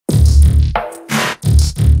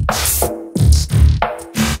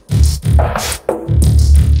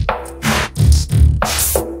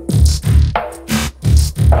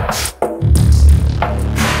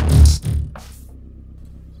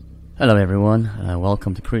Hello everyone,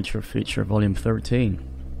 welcome to Creature Feature Volume 13.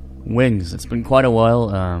 Wings. It's been quite a while,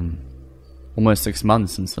 almost 6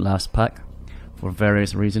 months since the last pack, for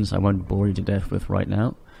various reasons I won't bore you to death with right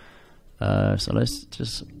now. So let's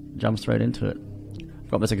just jump straight into it. I've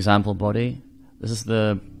got this example body. This is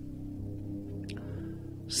the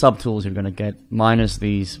sub-tools you're going to get, minus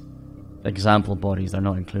these example bodies. They're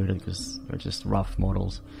not included because they're just rough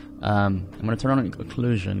models. I'm going to turn on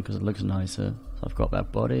occlusion because it looks nicer. So I've got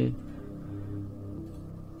that body.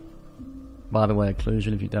 By the way,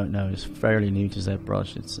 occlusion, if you don't know, is fairly new to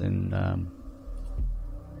ZBrush. It's in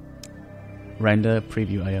Render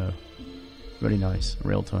Preview AO. Really nice,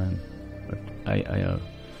 real time AO.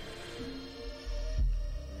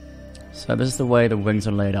 So this is the way the wings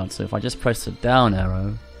are laid out. So if I just press the down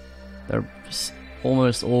arrow, they're just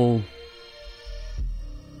almost all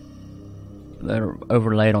they're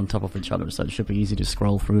overlaid on top of each other. So it should be easy to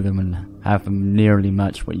scroll through them and have them nearly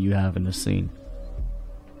match what you have in the scene.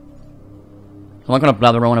 I'm not going to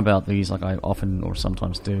blather on about these like I often or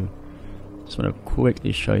sometimes do. Just want to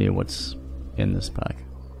quickly show you what's in this pack.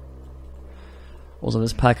 Also,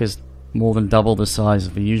 this pack is more than double the size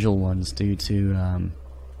of the usual ones due to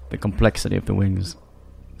the complexity of the wings,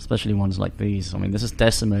 especially ones like these. I mean, this is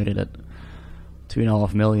decimated at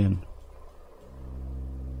 2.5 million.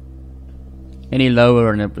 Any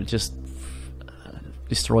lower and it would just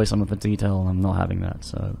destroy some of the detail, and I'm not having that,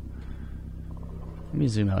 so let me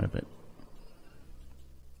zoom out a bit.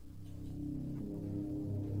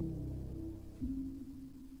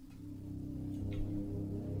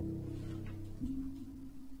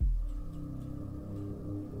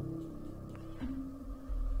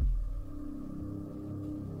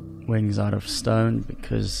 Wings out of stone,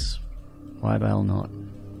 because why the hell not?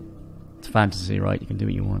 It's fantasy, right? You can do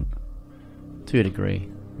what you want. To a degree.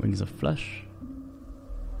 Wings of flesh.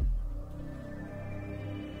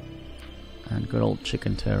 And good old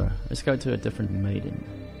chicken terror. Let's go to a different maiden.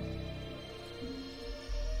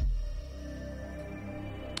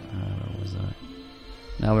 What was that?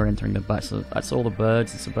 Now we're entering the back. So that's all the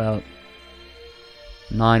birds. It's about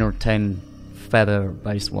 9 or 10 feather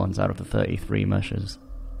based ones out of the 33 meshes.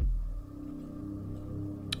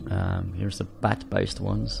 Here's the bat-based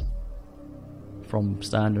ones, from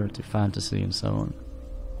standard to fantasy and so on.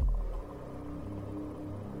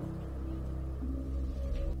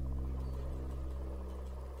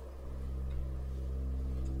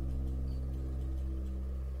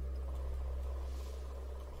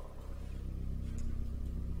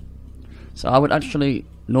 So I would actually,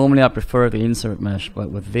 normally I prefer the insert mesh,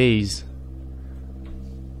 but with these,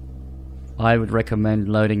 I would recommend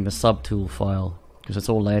loading the subtool file, because it's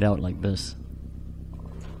all laid out like this.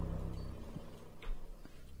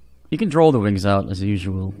 You can draw the wings out as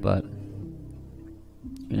usual, but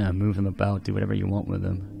you know, move them about, do whatever you want with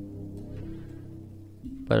them.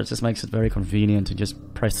 But it just makes it very convenient to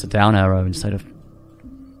just press the down arrow instead of,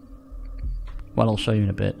 well, I'll show you in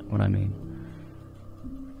a bit what I mean.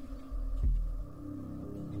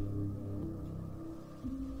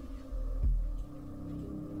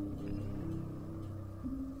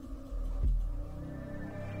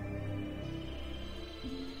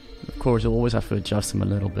 Of course, you'll always have to adjust them a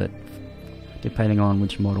little bit, depending on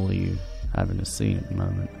which model you have in the scene at the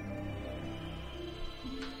moment.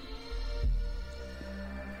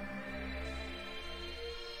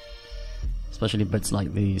 Especially bits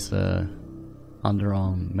like these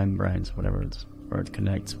underarm membranes, whatever it's where it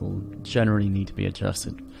connects, will generally need to be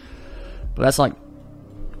adjusted. But that's like,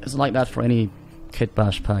 it's like that for any Kit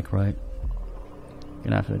Bash pack, right? You're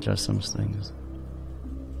gonna have to adjust some things.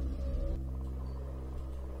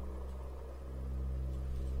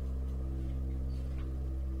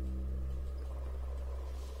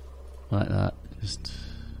 Like that, just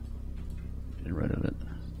get rid of it.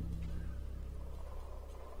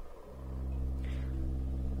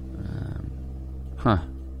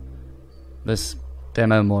 This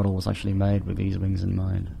demo model was actually made with these wings in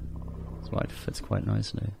mind. That's why it fits quite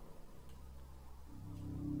nicely.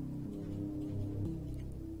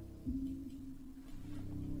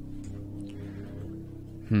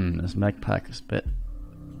 This mech pack is a bit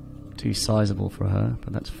too sizable for her,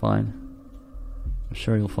 but that's fine. I'm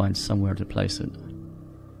sure you'll find somewhere to place it.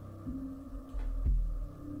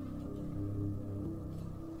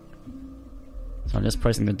 So I'm just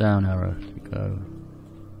pressing the down arrow to go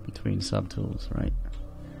between subtools, right?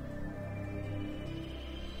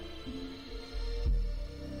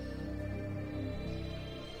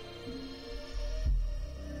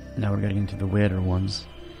 Now we're getting into the weirder ones.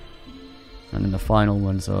 And then the final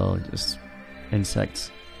ones are just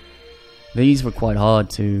insects. These were quite hard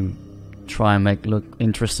to try and make look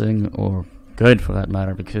interesting, or good for that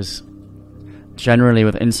matter, because generally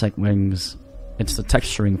with insect wings, it's the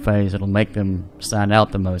texturing phase that'll make them stand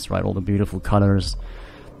out the most, right? All the beautiful colors,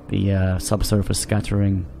 the subsurface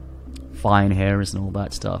scattering, fine hairs and all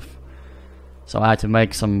that stuff. So I had to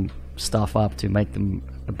make some stuff up to make them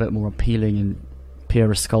a bit more appealing in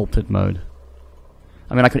pure sculpted mode.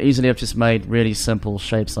 I mean, I could easily have just made really simple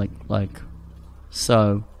shapes like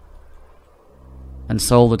so, and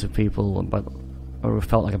sold it to people, but or it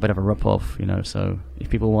felt like a bit of a rip-off, you know. So if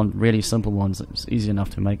people want really simple ones, it's easy enough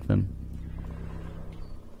to make them.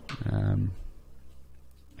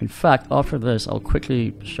 In fact, after this, I'll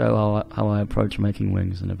quickly show how I approach making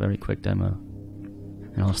wings in a very quick demo,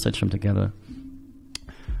 and I'll stitch them together.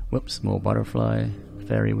 Whoops, more butterfly,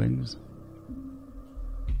 fairy wings.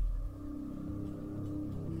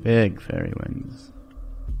 Big fairy wings.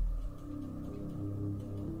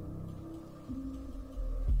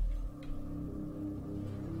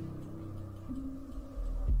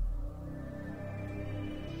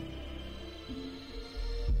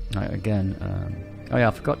 Again, oh yeah,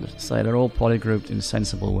 I forgot to say, they're all polygrouped in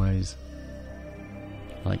sensible ways.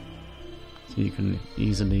 Like, so you can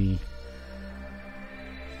easily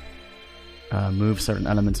move certain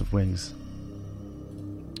elements of wings.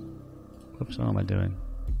 Whoops, what am I doing?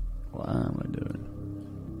 What am I doing?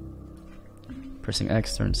 Pressing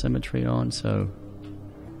X turns symmetry on, so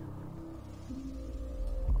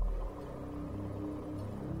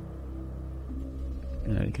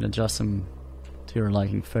you know, you can adjust them to your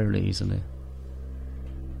liking fairly easily.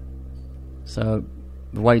 So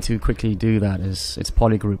the way to quickly do that is it's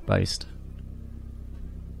polygroup based.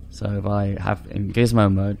 So if I have in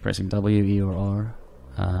gizmo mode, pressing W, E or R,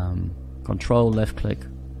 control left click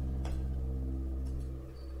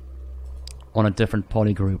on a different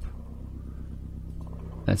polygroup,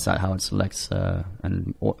 that's how it selects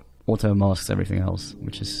and auto masks everything else,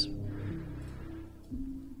 which is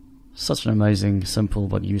such an amazing, simple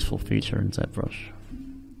but useful feature in ZBrush.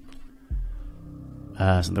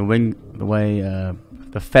 So the way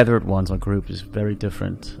the feathered ones are grouped is very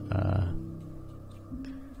different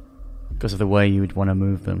because of the way you would want to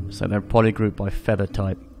move them. So they're polygrouped by feather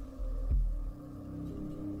type,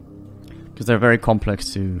 because they're very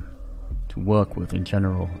complex to work with in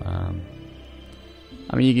general.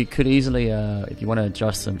 I mean, you could easily, if you want to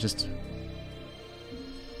adjust them, just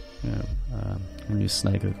I'm gonna use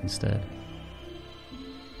Snakehook instead.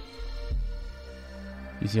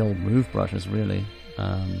 Use the old move brushes, really.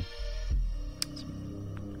 Come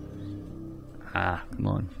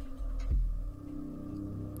on.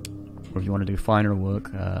 Or if you want to do finer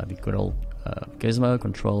work, the good old gizmo,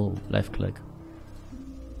 control, left click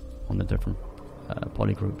on the different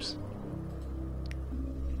polygroups.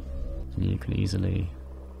 And you can easily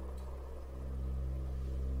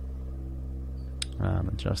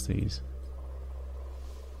adjust these.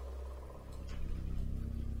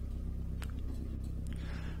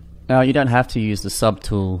 Now you don't have to use the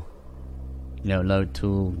subtool, load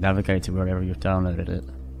tool, navigate to wherever you've downloaded it.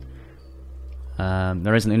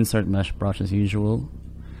 There is an insert mesh brush as usual,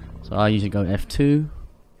 so I usually go F2,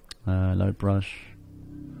 load brush,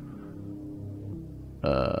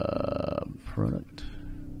 product,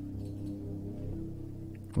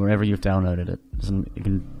 wherever you've downloaded it. You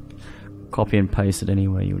can copy and paste it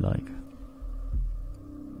anywhere you like.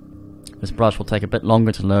 This brush will take a bit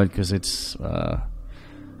longer to load because it's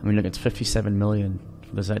I mean, look, it's 57 million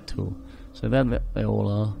for the Z tool. So there they all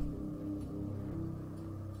are.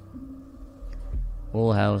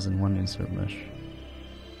 All housed in one insert mesh.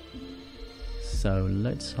 So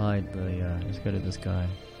let's hide the, let's go to this guy.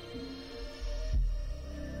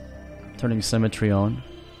 Turning symmetry on.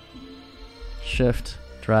 Shift,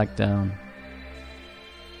 drag down.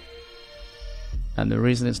 And the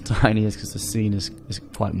reason it's tiny is because the scene is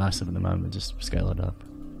quite massive at the moment. Just scale it up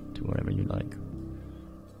to wherever you like.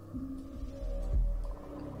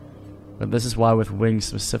 But this is why with wings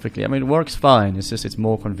specifically, I mean, it works fine, it's just it's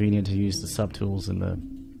more convenient to use the subtools in the...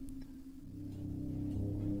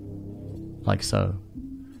 like so.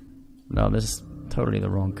 Now this is totally the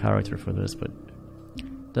wrong character for this, but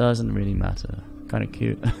doesn't really matter. Kinda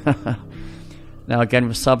cute. Now again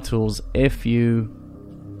with subtools, if you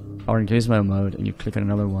are in gizmo mode and you click on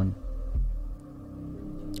another one,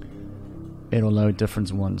 it'll load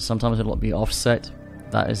different ones. Sometimes it'll be offset.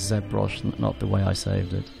 That is ZBrush, not the way I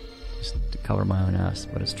saved it. Just to cover my own ass,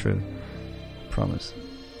 but it's true. Promise.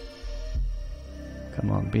 Come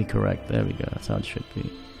on, be correct. There we go. That's how it should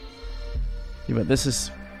be. Yeah, but this is...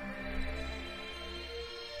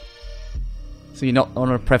 so you're not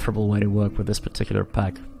on a preferable way to work with this particular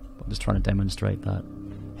pack. I'm just trying to demonstrate that.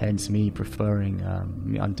 Hence me preferring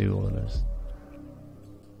undo all of this.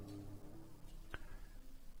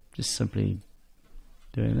 Just simply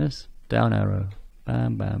doing this. Down arrow.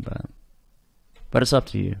 Bam, bam, bam. But it's up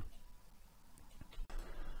to you.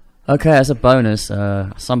 Okay, as a bonus,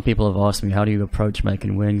 some people have asked me how do you approach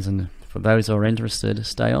making wings, and for those who are interested,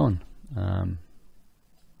 stay on.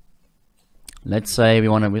 Let's say we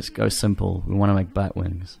want to go simple. We want to make bat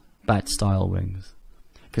wings, bat style wings.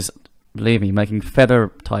 Because believe me, making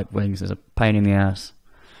feather type wings is a pain in the ass.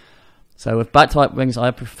 So with bat type wings,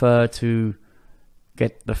 I prefer to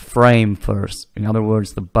get the frame first. In other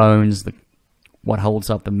words, the bones, what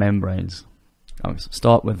holds up the membranes. I'll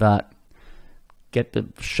start with that. Get the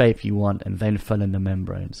shape you want and then fill in the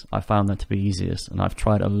membranes. I found that to be easiest, and I've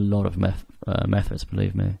tried a lot of methods,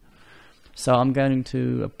 believe me. So I'm going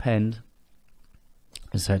to append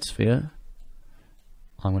a Z-sphere.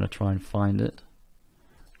 I'm going to try and find it.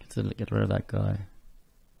 Get rid of that guy.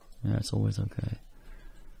 Yeah, it's always okay.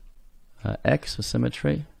 X for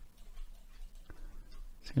symmetry.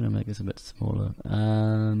 It's going to make this a bit smaller.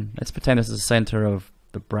 Let's pretend this is the center of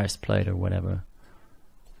the breastplate or whatever.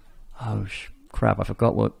 Oh, crap, I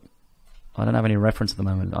forgot what... I don't have any reference at the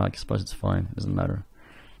moment. I suppose it's fine. It doesn't matter.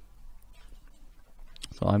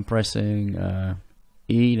 So I'm pressing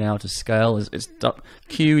E now to scale. It's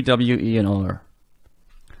Q, W, E, and R.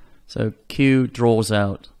 So Q draws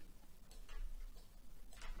out.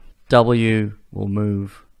 W will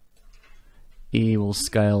move. E will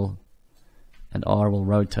scale. And R will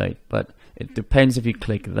rotate. But it depends if you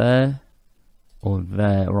click there or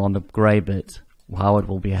on the grey bit, how it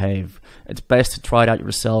will behave. It's best to try it out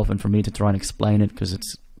yourself and for me to try and explain it, because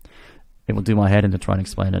it will do my head in to try and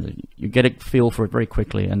explain it. You get a feel for it very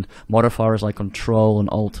quickly, and modifiers like Control and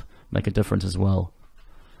Alt make a difference as well.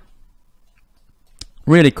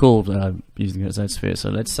 Really cool using it as Z-sphere. So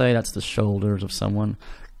let's say that's the shoulders of someone.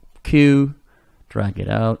 Q, drag it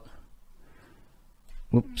out.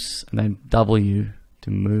 Whoops, and then W to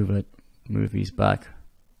move it, move these back.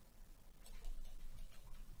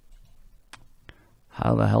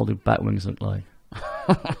 How the hell do bat wings look like?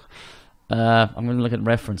 I'm going to look at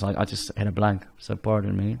reference. I just hit a blank, so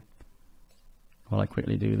pardon me while I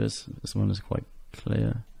quickly do this. This one is quite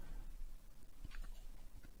clear.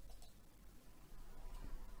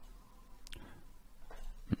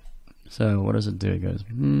 So what does it do? It goes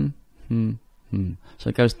So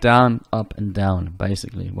it goes down, up, and down,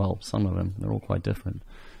 basically. Well, some of them, they're all quite different.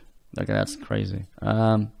 Okay, that's crazy.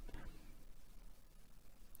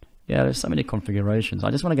 Yeah, there's so many configurations.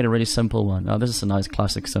 I just want to get a really simple one. Oh, this is a nice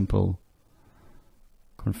classic simple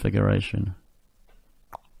configuration.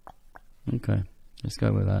 Okay, let's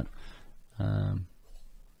go with that. I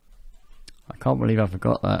can't believe I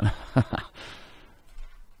forgot that.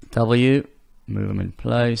 W, move them in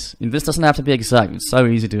place. And this doesn't have to be exact. It's so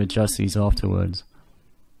easy to adjust these afterwards.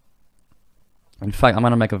 In fact, I'm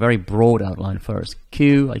going to make a very broad outline first.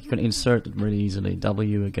 Q, like you can insert it really easily.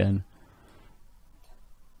 W again.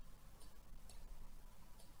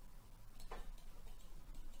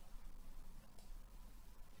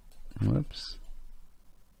 Whoops.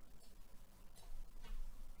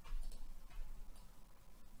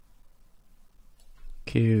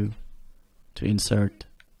 Q to insert,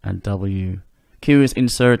 and W. Q is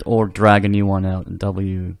insert or drag a new one out, and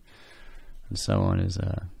W and so on is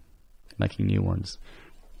making new ones.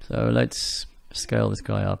 So let's scale this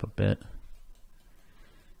guy up a bit.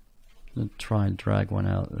 Let's try and drag one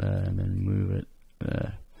out there and then move it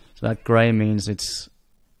there. So that gray means it's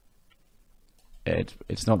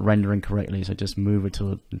not rendering correctly, so just move it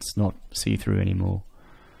till it's not see-through anymore.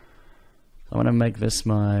 I want to make this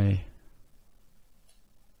a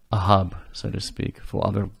hub, so to speak, for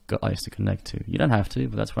other guys to connect to. You don't have to,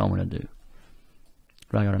 but that's what I'm going to do.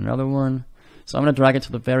 Drag out another one. So I'm going to drag it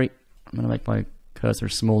to the I'm going to make my cursor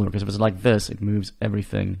smaller, because if it's like this, it moves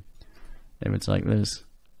everything. If it's like this,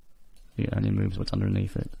 it only moves what's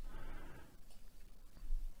underneath it.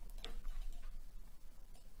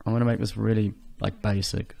 I'm going to make this really like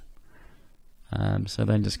basic. So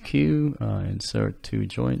then just Q, insert two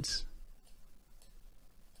joints.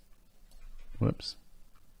 Whoops.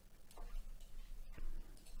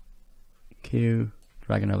 Q,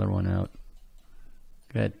 drag another one out.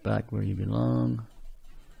 Get back where you belong.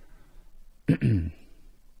 I'm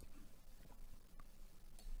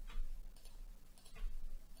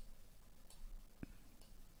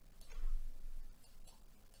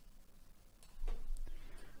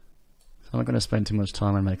not going to spend too much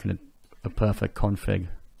time on making it a perfect config.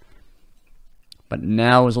 But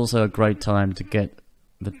now is also a great time to get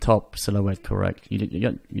the top silhouette correct. You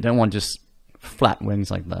don't want just flat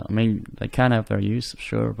wings like that. I mean, they can have their use,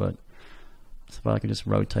 sure, but so if I can just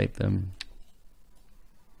rotate them.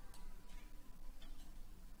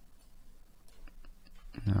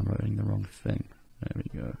 No, I'm rotating the wrong thing. There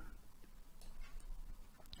we go.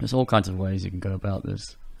 There's all kinds of ways you can go about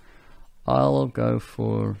this. I'll go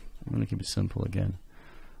for, I'm going to keep it simple again.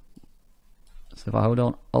 So if I hold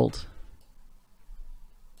on Alt,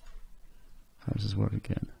 how does this work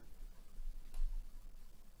again?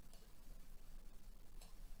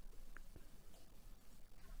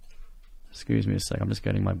 Excuse me a sec, I'm just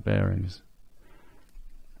getting my bearings.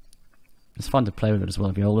 It's fun to play with it as well.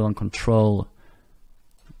 If you hold on Control,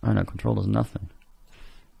 oh no, Control does nothing.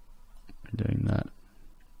 I'm doing that.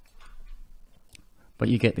 But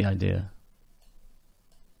you get the idea.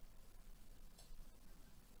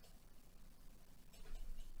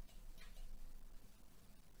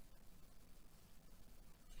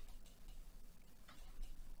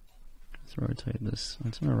 Let's rotate this. I'm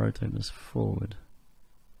just going to rotate this forward.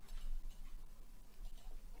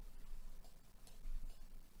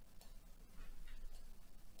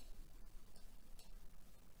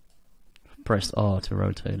 Press R to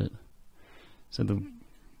rotate it. So the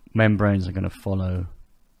membranes are going to follow.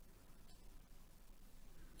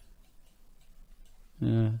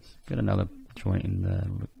 Yeah, let's get another joint in there,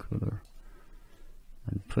 look cooler.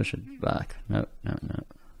 And push it back. No, no, no.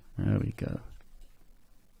 There we go.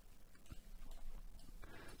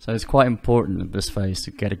 So it's quite important at this phase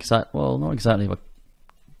to get exact, well, not exactly, but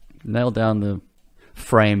nail down the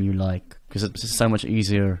frame you like, because it's just so much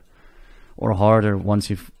easier or harder once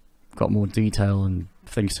you've got more detail and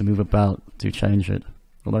things to move about to change it.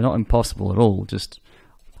 Although not impossible at all, just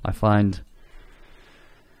I find,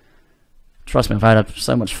 trust me, I've had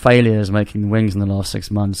so much failures making wings in the last 6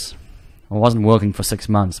 months. I wasn't working for 6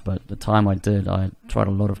 months, but the time I did, I tried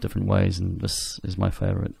a lot of different ways, and this is my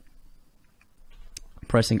favorite.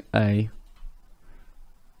 Pressing A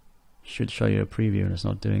should show you a preview, and it's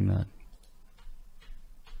not doing that.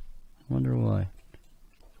 I wonder why.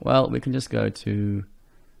 Well, we can just go to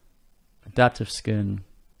Adaptive Skin,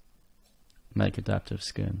 make Adaptive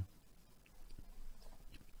Skin.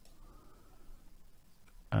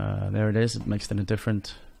 There it is. It makes it a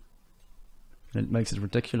different, it makes it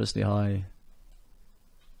ridiculously high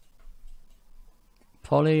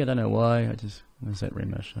poly. I don't know why. I just, let's hit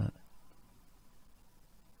remesh that.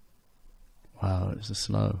 Wow, this is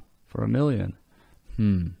slow for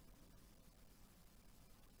 1,000,000.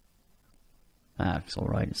 It's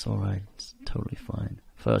alright, it's alright, it's totally fine.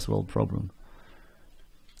 First world problem.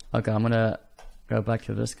 Okay, I'm gonna go back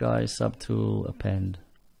to this guy, subtool, append.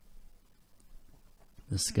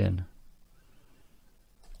 The skin.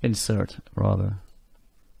 Insert, rather.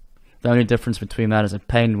 The only difference between that is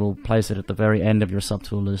append will place it at the very end of your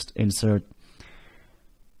subtool list, insert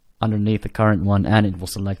underneath the current one, and it will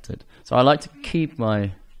select it. So I like to keep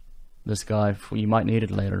this guy, for you might need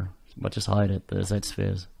it later, but just hide it, the Z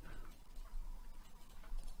spheres.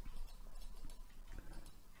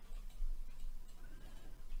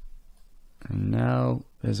 And now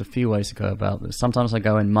there's a few ways to go about this. Sometimes I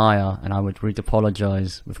go in Maya and I would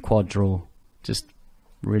retopologize with quad draw, just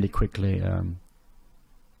really quickly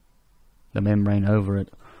the membrane over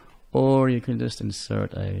it, or you can just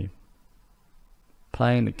insert a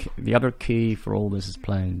plane. The other key for all this is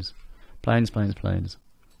planes. Planes, planes, planes.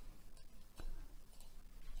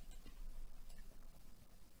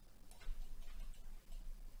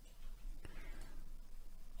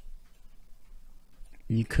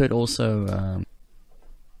 You could also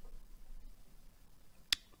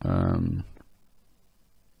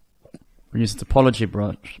use a topology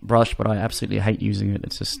brush, but I absolutely hate using it.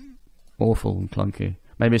 It's just awful and clunky.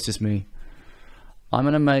 Maybe it's just me. I'm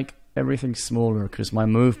gonna make everything smaller because my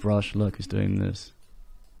move brush, look, is doing this.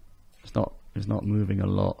 It's not moving a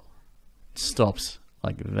lot. It stops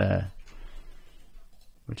like there,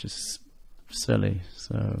 which is silly.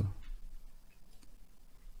 So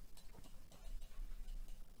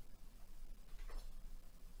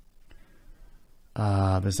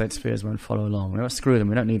the Z spheres won't follow along. We'll screw them,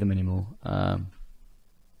 we don't need them anymore.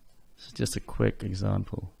 This is just a quick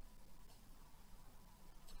example.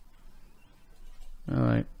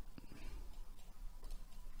 Alright.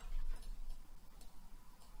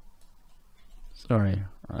 Sorry,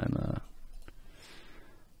 and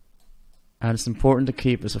it's important to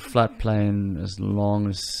keep this a flat plane as long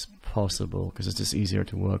as possible because it's just easier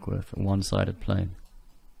to work with, a one-sided plane.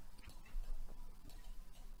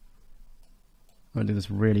 I'm going to do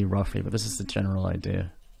this really roughly, but this is the general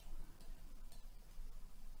idea.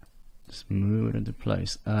 Just move it into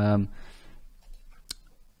place.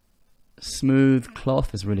 Smooth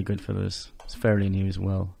cloth is really good for this. It's fairly new as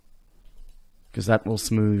well, because that will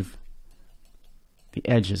smooth the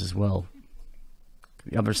edges as well.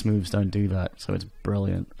 The other smooths don't do that, so it's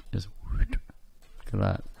brilliant. Just look at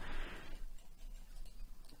that.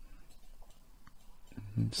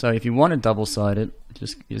 So if you want to double-sided,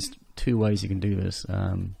 just two ways you can do this.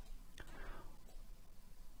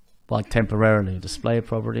 Like temporarily, display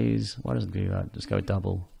properties. Why does it do that? Just go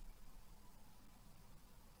double.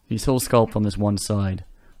 You still sculpt on this one side,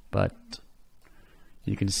 but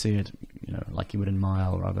you can see it, you know, like you would in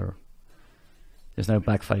Maya or other. There's no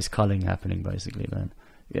backface culling happening basically then.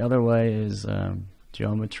 The other way is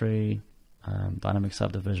geometry, dynamic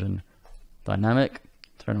subdivision, dynamic.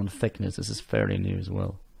 Turn on thickness. This is fairly new as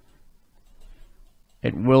well.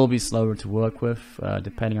 It will be slower to work with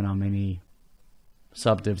depending on how many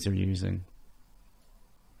subdivs you're using.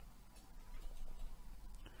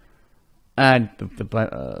 And the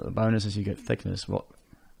bonus is you get thickness. Well,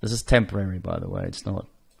 this is temporary, by the way. It's not.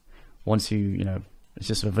 Once you know, it's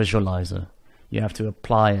just a visualizer. You have to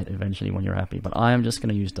apply it eventually when you're happy. But I am just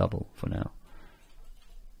going to use double for now.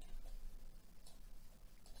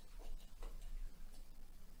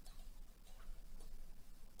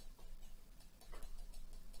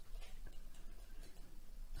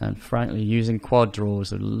 And frankly, using quad draw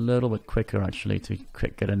is a little bit quicker actually to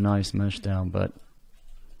get a nice mesh down. But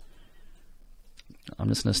I'm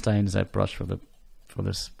just going to stay in ZBrush for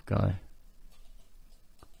this guy.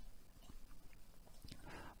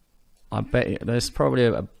 I bet there's probably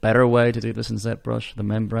a better way to do this in ZBrush, the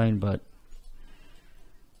membrane, but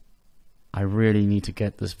I really need to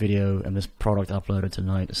get this video and this product uploaded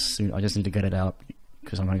tonight. Soon, I just need to get it out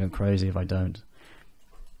because I'm going to go crazy if I don't,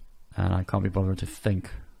 and I can't be bothered to think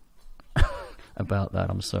about that.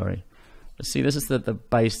 I'm sorry. But see, this is the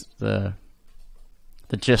base, the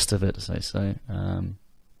gist of it, as I say.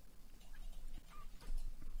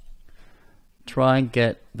 Try and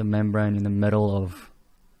get the membrane in the middle of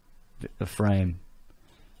the frame,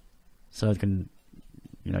 so it can,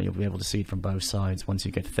 you know, you'll be able to see it from both sides once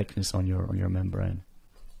you get thickness on your membrane.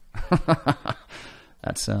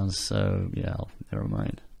 That sounds so, yeah, never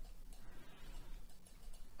mind.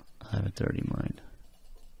 I have a dirty mind.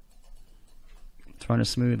 Trying to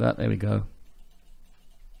smooth that, there we go.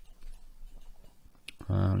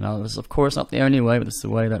 Now this is of course not the only way, but this is the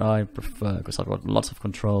way that I prefer because I've got lots of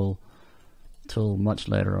control till much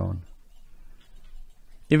later on.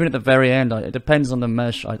 Even at the very end, it depends on the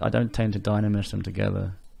mesh. I don't tend to dynamesh them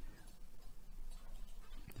together.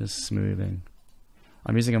 Just smoothing.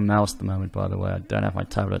 I'm using a mouse at the moment, by the way. I don't have my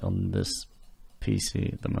tablet on this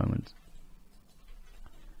PC at the moment.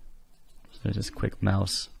 So just quick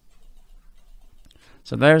mouse.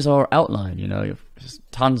 So there's our outline, you know. There's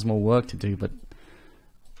tons more work to do, but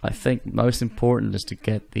I think most important is to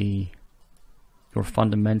get your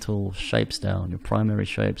fundamental shapes down, your primary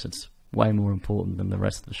shapes. It's way more important than the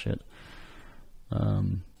rest of the shit.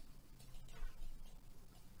 Well,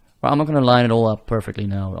 I'm not going to line it all up perfectly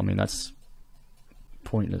now. I mean, that's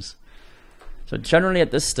pointless. So generally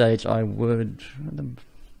at this stage I would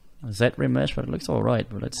Z remesh, but it looks alright.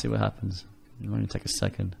 But let's see what happens. It'll only take a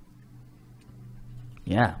second.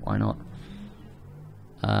 Yeah, why not?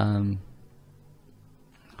 I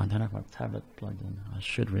don't have my tablet plugged in. I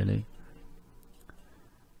should really.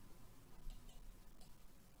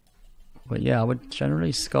 But yeah, I would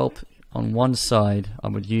generally sculpt on one side. I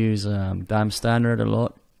would use Dam Standard a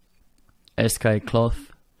lot. SK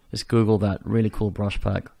Cloth. Just Google that. Really cool brush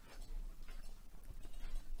pack.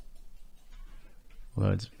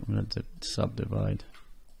 Words. I'm going to subdivide.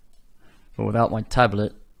 But without my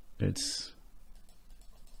tablet, it's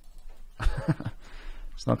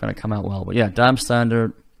it's not going to come out well. But yeah, Dam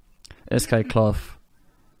Standard, SK Cloth,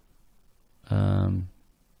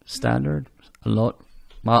 Standard a lot.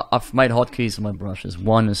 I've made hotkeys for my brushes.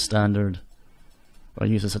 One is standard. I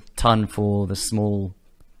use this a ton for the small.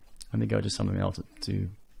 Let me go to something else to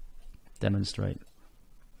demonstrate.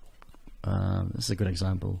 This is a good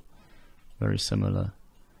example. Very similar.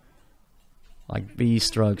 Like B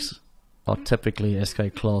strokes are typically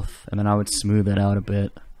SK Cloth, and then I would smooth it out a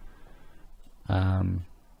bit.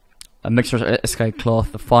 A mixture of SK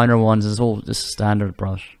Cloth. The finer ones is all just standard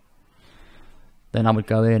brush. Then I would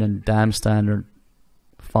go in and Dam Standard.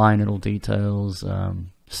 Fine little details,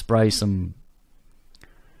 spray some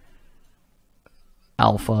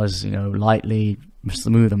alphas, you know, lightly,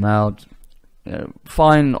 smooth them out, you know,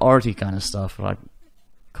 fine arty kind of stuff. I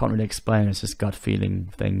can't really explain, it's just gut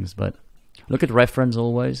feeling things, but look at reference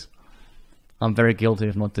always. I'm very guilty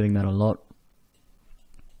of not doing that a lot.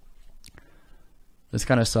 This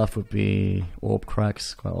kind of stuff would be orb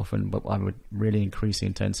cracks quite often, but I would really increase the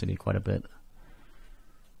intensity quite a bit.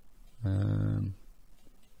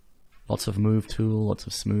 Lots of move tool, lots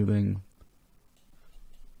of smoothing.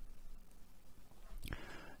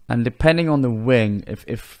 And depending on the wing,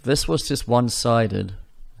 if this was just one-sided,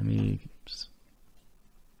 let me just,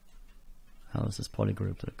 this is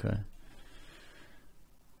polygrouped, okay.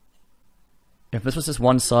 If this was just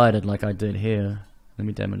one-sided like I did here, let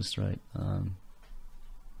me demonstrate.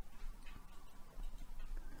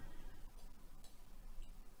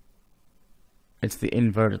 It's the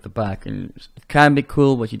invert at the back, and it can be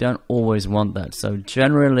cool, but you don't always want that. So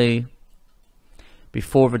generally,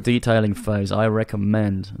 before the detailing phase, I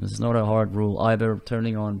recommend, this is not a hard rule, either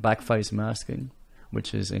turning on backface masking,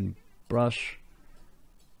 which is in brush,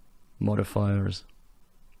 modifiers,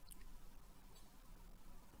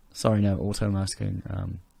 auto masking,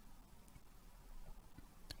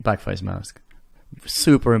 backface mask.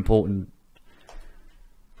 Super important.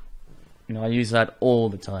 You know, I use that all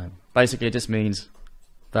the time. Basically, it just means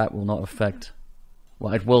that will not affect.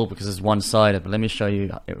 Well, it will because it's one-sided. But let me show you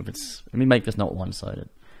if it's. Let me make this not one-sided.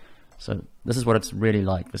 So this is what it's really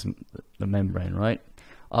like. This the membrane, right?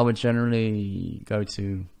 I would generally go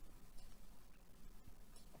to.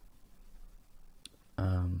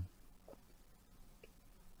 I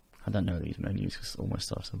don't know these menus because all my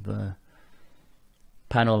stuff's up there.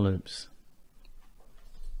 Panel loops.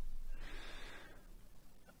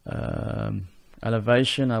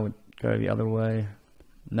 Elevation, I would go the other way.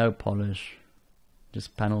 No polish,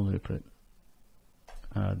 just panel loop it.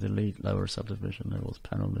 Delete lower subdivision levels,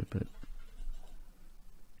 panel loop it.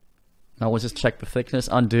 Now we'll just check the thickness.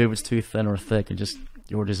 Undo if it's too thin or thick, and just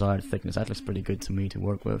your desired thickness. That looks pretty good to me to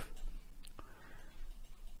work with.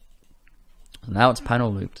 Now it's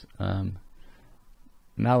panel looped.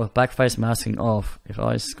 Now with backface masking off, if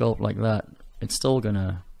I sculpt like that, it's still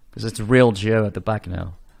gonna, because it's real geo at the back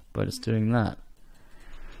now, but it's doing that.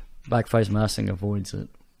 Backface masking avoids it.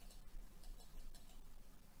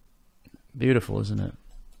 Beautiful, isn't it?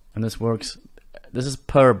 And this works. This is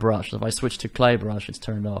per brush. If I switch to clay brush, it's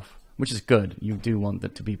turned off, which is good. You do want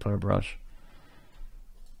it to be per brush.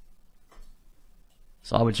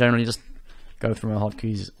 So I would generally just go through my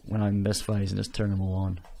hotkeys when I'm in this phase and just turn them all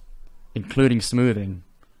on, including smoothing.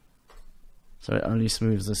 So it only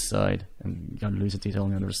smooths this side, and you don't lose the detail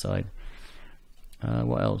on the other side.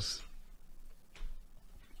 What else?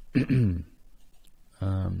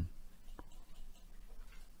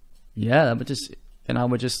 Yeah, that would just, and I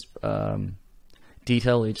would just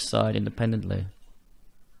detail each side independently.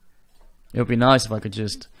 It would be nice if I could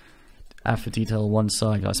just have to detail one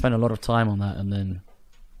side. I spend a lot of time on that, and then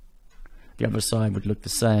the other side would look the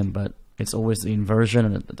same, but it's always the inversion,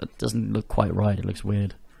 and it doesn't look quite right. It looks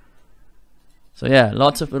weird. So yeah,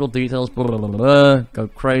 lots of little details. Blah, blah, blah, blah, go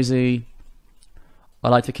crazy. I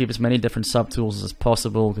like to keep as many different subtools as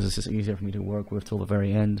possible because it's just easier for me to work with till the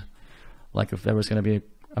very end. Like if there was going to be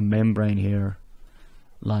a membrane here,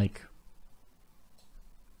 like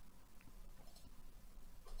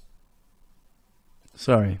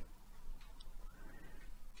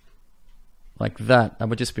like that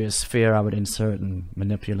would just be a sphere I would insert and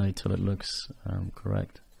manipulate till it looks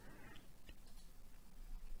correct.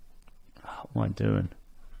 What am I doing?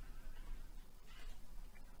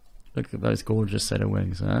 Look at those gorgeous set of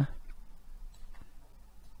wings, huh?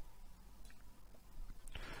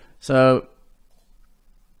 So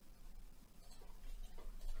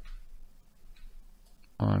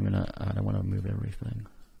I don't want to move everything.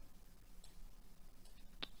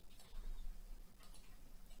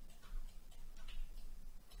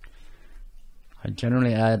 I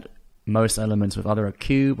generally add most elements with either a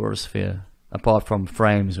cube or a sphere. Apart from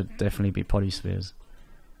frames, would definitely be polyspheres.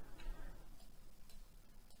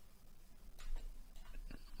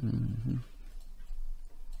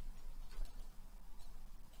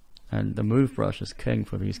 And the move brush is king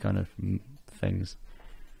for these kind of things.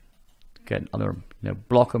 Get other,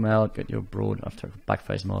 block them out. Get your broad after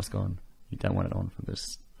backface mask on. You don't want it on for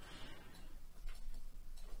this.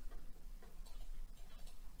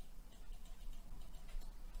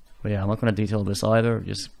 But yeah, I'm not going to detail this either.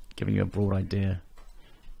 Just giving you a broad idea.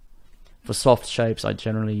 For soft shapes, I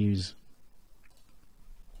generally use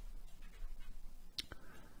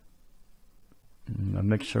a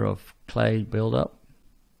mixture of clay buildup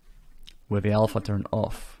with the alpha turned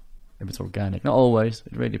off if it's organic. Not always,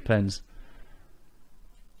 it really depends.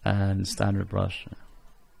 And standard brush.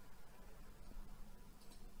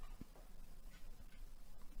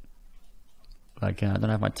 Again, I don't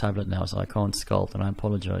have my tablet now, so I can't sculpt, and I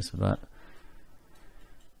apologize for that.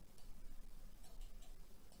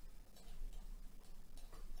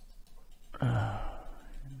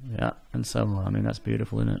 Yeah, and so on. I mean, that's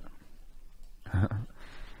beautiful, isn't it? That's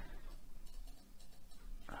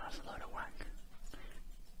a load of wank.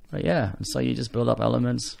 But yeah, and so you just build up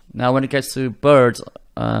elements. Now when it gets to birds,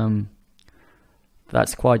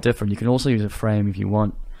 that's quite different. You can also use a frame if you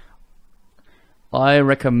want. I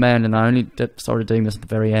recommend, and I only started doing this at the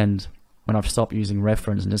very end, when I've stopped using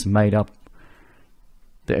reference and just made up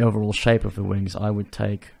the overall shape of the wings, I would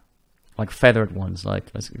take like feathered ones. Like,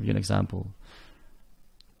 let's give you an example.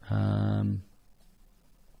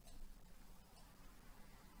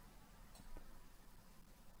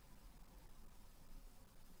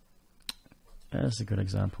 That's a good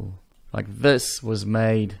example. Like this was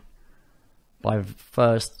made by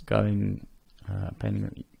first going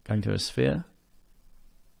to a sphere.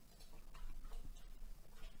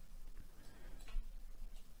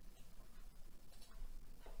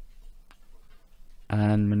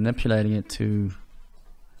 And manipulating it to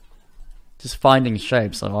just finding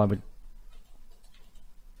shapes. So I would,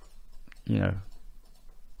 you know,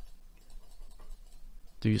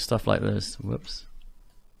 do stuff like this. Whoops.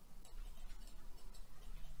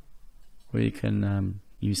 Where you can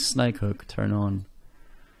use Snakehook, turn on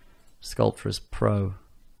Sculptris Pro.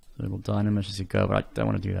 So it'll dynamesh as you go, but I don't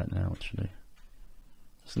want to do that now actually.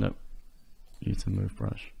 So no, use the move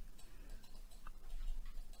brush.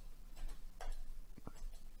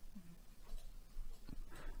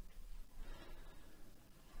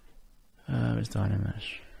 It's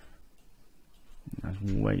dynamesh. That's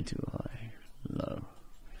way too high. Low.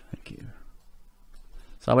 Thank you.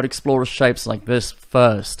 So I would explore shapes like this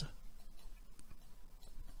first.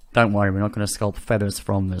 Don't worry, we're not going to sculpt feathers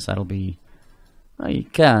from this. That'll be... Well, you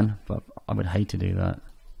can, but I would hate to do that.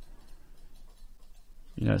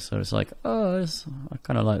 You know, so it's like, oh, I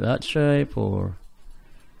kind of like that shape, or...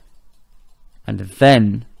 And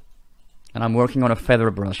then... And I'm working on a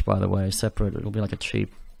feather brush, by the way, separate. It'll be like a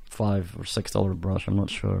cheap $5 or $6 brush, I'm not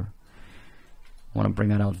sure. I want to bring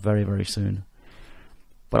that out very, very soon.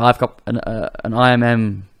 But I've got an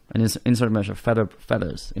IMM, an insert mesh of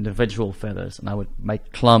feathers, individual feathers, and I would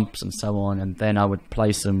make clumps and so on, and then I would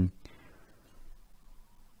place them,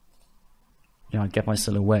 you know, I'd get my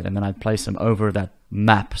silhouette, and then I'd place them over that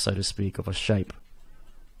map, so to speak, of a shape.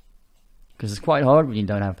 Because it's quite hard when you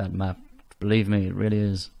don't have that map. Believe me, it really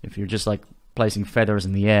is. If you're just like placing feathers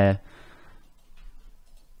in the air,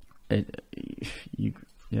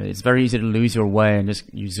 it's very easy to lose your way, and just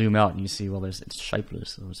you zoom out and you see, well, it's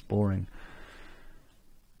shapeless, or it's boring.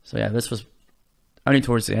 So yeah, this was only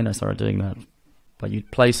towards the end I started doing that. But you'd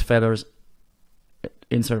place feathers,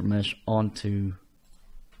 insert mesh onto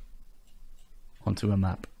a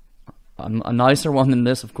map. A nicer one than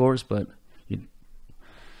this, of course, but you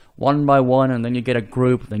one by one, and then you get a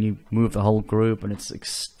group, then you move the whole group, and it's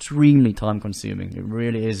extremely time consuming. It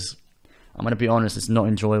really is. I'm going to be honest, it's not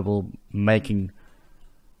enjoyable making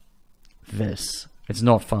this. It's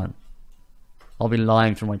not fun. I'll be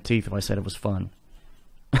lying through my teeth if I said it was fun.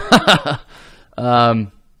 But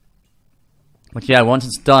yeah, once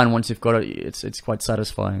it's done, once you've got it, it's quite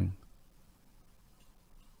satisfying.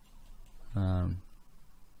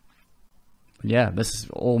 Yeah, this is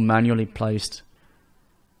all manually placed.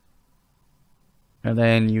 And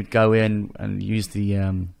then you'd go in and use the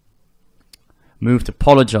move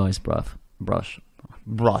topologize brush.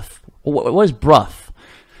 What is brush?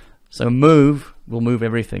 So move will move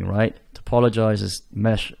everything, right? Topologize is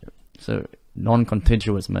mesh, so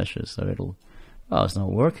non-contiguous meshes. So it'll, oh, it's not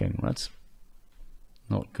working. That's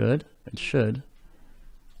not good. It should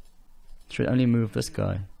only move this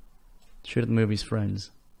guy. It shouldn't move his friends.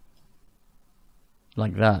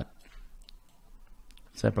 Like that.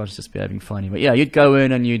 ZBrush is just behaving funny. But yeah, you'd go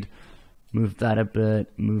in and you'd move that a bit,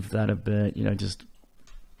 you know, just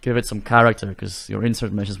give it some character, because your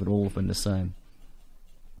insert meshes would all have been the same.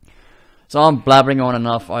 So I'm blabbering on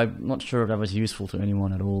enough. I'm not sure if that was useful to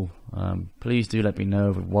anyone at all. Please do let me know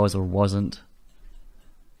if it was or wasn't.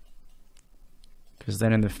 Because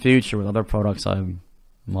then in the future with other products, I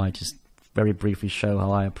might just very briefly show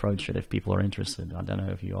how I approach it if people are interested. I don't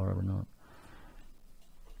know if you are or not.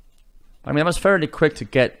 I mean, I was fairly quick to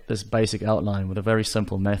get this basic outline with a very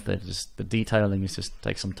simple method. Just the detailing is just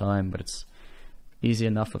takes some time, but it's easy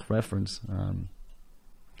enough with reference. And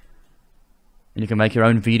you can make your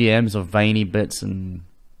own VDMs of veiny bits, and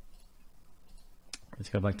let's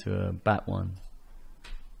go back to a bat one.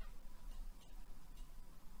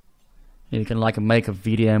 You can like make a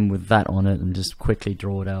VDM with that on it and just quickly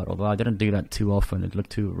draw it out. Although I didn't do that too often; it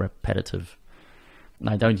looked too repetitive. And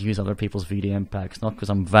I don't use other people's VDM packs, not because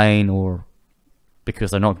I'm vain or because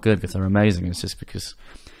they're not good, because they're amazing. It's just because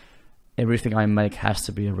everything I make has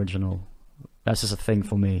to be original. That's just a thing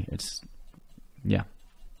for me. It's, yeah.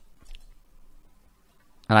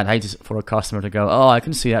 And I'd hate for a customer to go, oh, I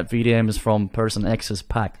can see that VDM is from person X's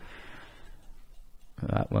pack.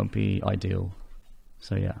 That won't be ideal.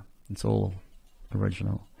 So yeah, it's all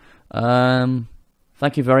original.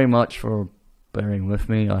 Thank you very much for bearing with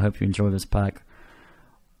me. I hope you enjoy this pack.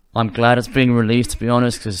 I'm glad it's being released, to be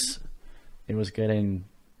honest, because it was getting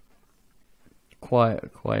quite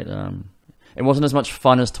it wasn't as much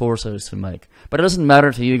fun as torsos to make. But it doesn't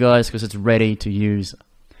matter to you guys because it's ready to use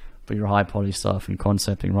for your high poly stuff and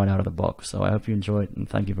concepting right out of the box. So I hope you enjoyed, and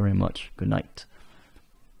thank you very much. Good night.